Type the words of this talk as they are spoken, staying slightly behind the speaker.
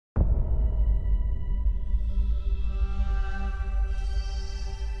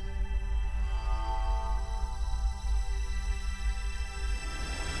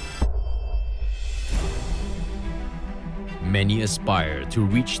Many aspire to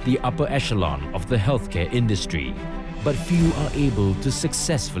reach the upper echelon of the healthcare industry, but few are able to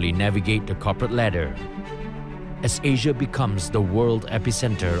successfully navigate the corporate ladder. As Asia becomes the world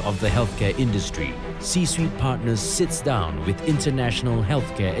epicenter of the healthcare industry, C-Suite Partners sits down with international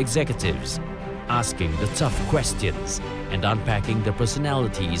healthcare executives, asking the tough questions and unpacking the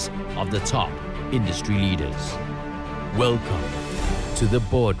personalities of the top industry leaders. Welcome to the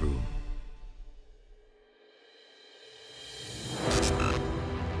boardroom.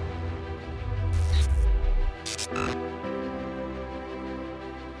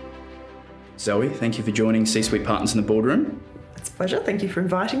 Zoe, thank you for joining C-Suite Partners in the boardroom. It's a pleasure. Thank you for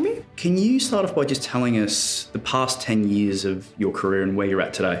inviting me. Can you start off by just telling us the past 10 years of your career and where you're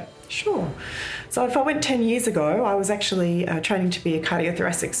at today? Sure. So if I went 10 years ago, I was actually training to be a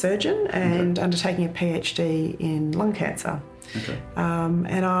cardiothoracic surgeon and undertaking a PhD in lung cancer. Okay.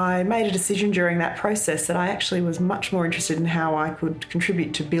 And I made a decision during that process that I actually was much more interested in how I could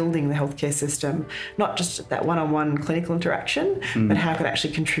contribute to building the healthcare system, not just that one-on-one clinical interaction, but how I could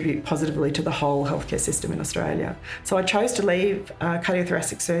actually contribute positively to the whole healthcare system in Australia. So I chose to leave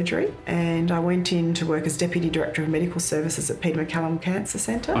cardiothoracic surgery and I went in to work as Deputy Director of Medical Services at Peter MacCallum Cancer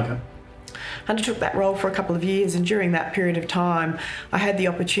Centre. Okay. Undertook that role for a couple of years, and during that period of time I had the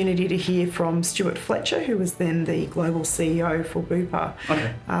opportunity to hear from Stuart Fletcher, who was then the global CEO for Bupa,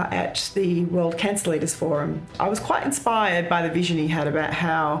 at the World Cancer Leaders Forum. I was quite inspired by the vision he had about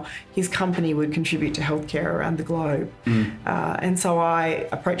how his company would contribute to healthcare around the globe. And so I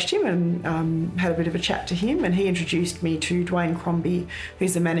approached him and had a bit of a chat to him, and he introduced me to Dwayne Crombie,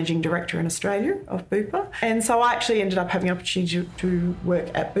 who's the Managing Director in Australia of Bupa. And so I actually ended up having an opportunity to work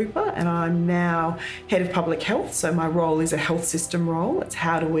at Bupa, and I'm now Head of Public Health, so my role is a health system role. It's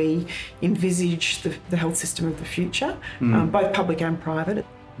how do we envisage the health system of the future, both public and private.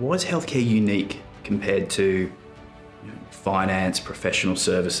 Why is healthcare unique compared to finance, professional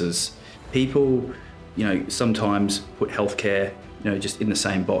services? People, sometimes put healthcare, just in the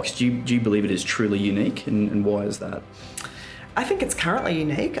same box. Do you believe it is truly unique, and why is that? I think it's currently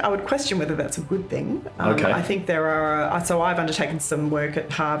unique. I would question whether that's a good thing. I think there are... So I've undertaken some work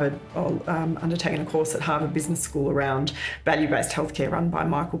at Harvard, undertaken a course at Harvard Business School around value-based healthcare run by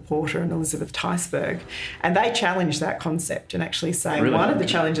Michael Porter and Elizabeth Teisberg. And they challenge that concept and actually say one of the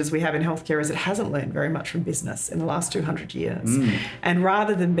challenges we have in healthcare is it hasn't learned very much from business in the last 200 years. And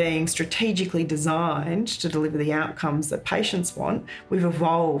rather than being strategically designed to deliver the outcomes that patients want, we've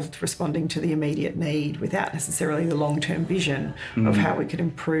evolved responding to the immediate need without necessarily the long-term vision of how we could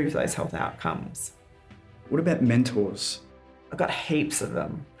improve those health outcomes. What about mentors? I've got heaps of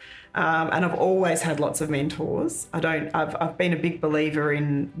them. And I've always had lots of mentors. I've been a big believer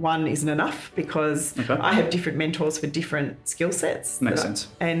in one isn't enough, because I have different mentors for different skill sets. Makes sense.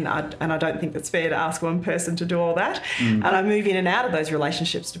 And I don't think that's fair to ask one person to do all that. And I move in and out of those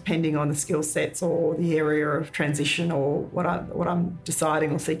relationships depending on the skill sets or the area of transition or what I'm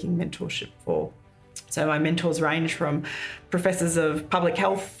deciding or seeking mentorship for. So my mentors range from professors of public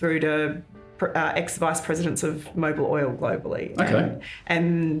health through to ex-vice presidents of Mobil Oil globally.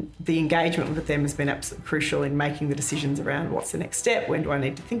 And the engagement with them has been absolutely crucial in making the decisions around what's the next step, when do I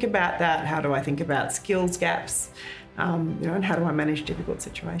need to think about that, how do I think about skills gaps, and how do I manage difficult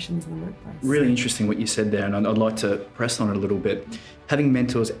situations in the workplace. Really interesting what you said there, and I'd like to press on it a little bit. Having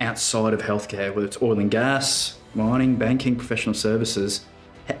mentors outside of healthcare, whether it's oil and gas, mining, banking, professional services,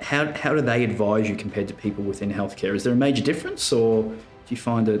 how do they advise you compared to people within healthcare? Is there a major difference, or do you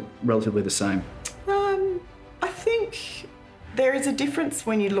find it relatively the same? I think there is a difference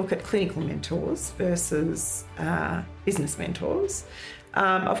when you look at clinical mentors versus business mentors.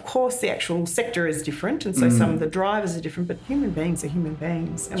 Of course, the actual sector is different, and so some of the drivers are different, but human beings are human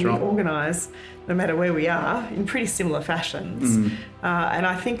beings, and we organise, no matter where we are, in pretty similar fashions. And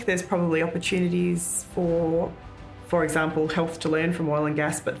I think there's probably opportunities for example, health to learn from oil and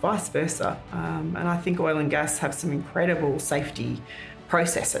gas, but vice versa. And I think oil and gas have some incredible safety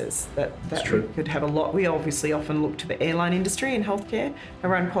processes that we could have a lot. We obviously often look to the airline industry in healthcare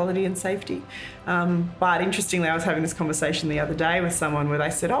around quality and safety. But interestingly, I was having this conversation the other day with someone where they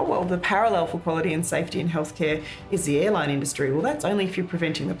said, oh, well, the parallel for quality and safety in healthcare is the airline industry. Well, that's only if you're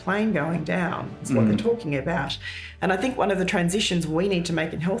preventing the plane going down, is what they're talking about. And I think one of the transitions we need to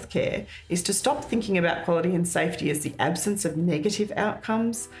make in healthcare is to stop thinking about quality and safety as the absence of negative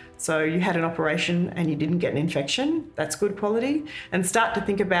outcomes. So you had an operation and you didn't get an infection, that's good quality. And start to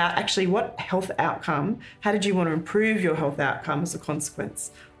think about actually what health outcome, how did you want to improve your health outcome as a consequence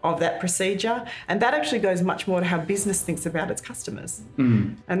of that procedure? And that actually goes much more to how business thinks about its customers.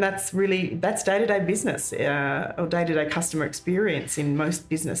 And that's day-to-day business or day-to-day customer experience in most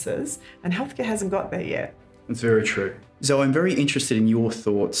businesses. And healthcare hasn't got there yet. It's very true. Zoe, I'm very interested in your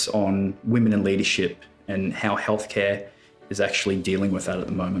thoughts on women in leadership and how healthcare is actually dealing with that at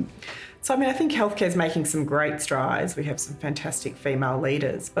the moment. So, I think healthcare is making some great strides. We have some fantastic female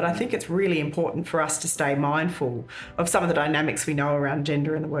leaders, but I think it's really important for us to stay mindful of some of the dynamics we know around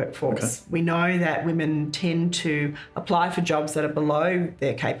gender in the workforce. Okay. We know that women tend to apply for jobs that are below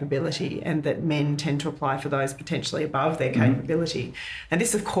their capability and that men tend to apply for those potentially above their capability. And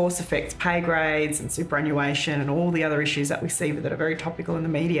this, of course, affects pay grades and superannuation and all the other issues that we see that are very topical in the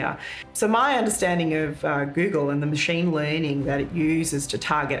media. So my understanding of Google and the machine learning that it uses to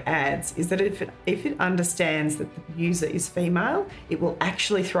target ads is that if it understands that the user is female, it will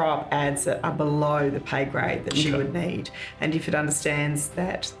actually throw up ads that are below the pay grade that she would need. And if it understands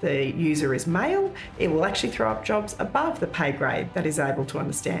that the user is male, it will actually throw up jobs above the pay grade that is able to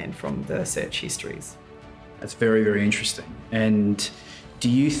understand from the search histories. That's very, very interesting. And do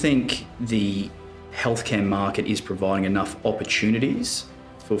you think the healthcare market is providing enough opportunities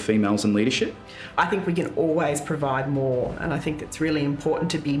for females in leadership? I think we can always provide more, and I think it's really important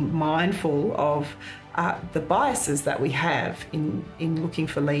to be mindful of the biases that we have in looking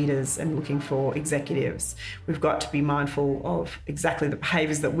for leaders and looking for executives. We've got to be mindful of exactly the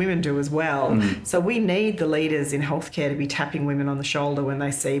behaviours that women do as well. So we need the leaders in healthcare to be tapping women on the shoulder when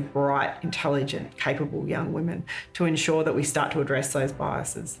they see bright, intelligent, capable young women to ensure that we start to address those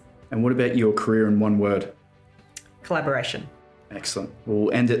biases. And what about your career in one word? Collaboration. Excellent.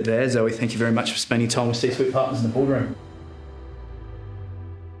 We'll end it there. Zoe, thank you very much for spending time with C-Suite Partners in the Boardroom.